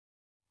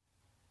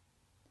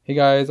Hey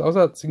guys, I was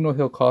at Signal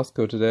Hill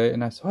Costco today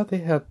and I saw they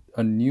had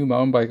a new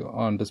mountain bike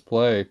on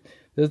display.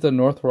 This is the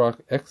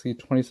NorthRock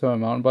XC27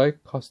 mountain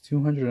bike, costs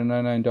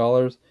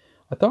 $299.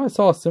 I thought I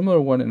saw a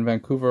similar one in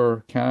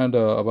Vancouver,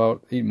 Canada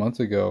about 8 months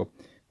ago,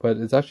 but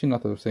it's actually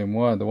not the same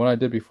one. The one I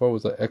did before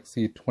was a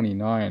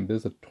XC29, this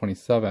is a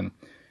 27.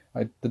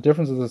 The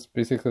difference is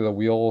basically the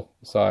wheel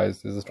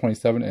size. This is a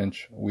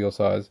 27-inch wheel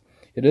size.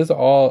 It is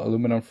all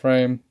aluminum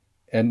frame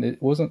and it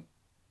wasn't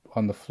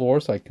on the floor,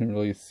 so I couldn't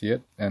really see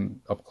it and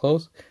up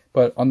close.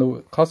 But on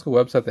the Costco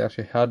website, they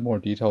actually had more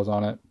details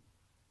on it.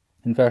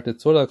 In fact,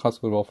 it's sold at the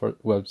Costco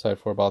website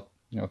for about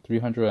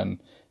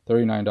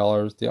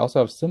 $339. They also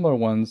have similar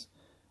ones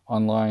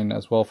online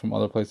as well from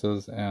other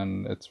places,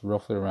 and it's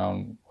roughly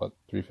around what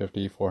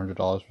 $350,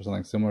 $400 for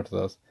something similar to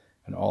this,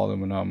 an all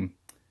aluminum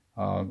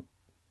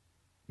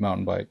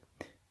mountain bike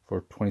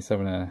for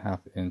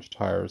 27.5-inch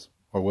tires,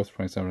 or with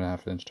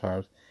 27.5-inch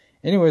tires.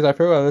 Anyways, I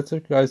figured I'd let you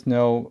guys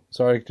know.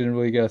 Sorry I didn't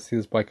really get to see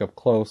this bike up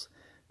close,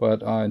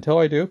 but until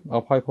I do,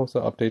 I'll probably post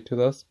an update to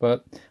this.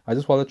 But I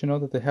just want to let you know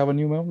that they have a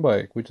new mountain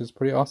bike, which is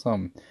pretty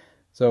awesome.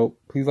 So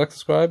please like,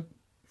 subscribe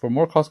for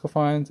more Costco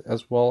finds,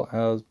 as well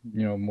as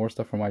more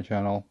stuff from my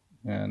channel.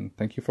 And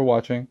thank you for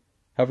watching.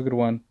 Have a good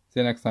one. See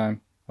you next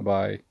time.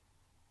 Bye-bye.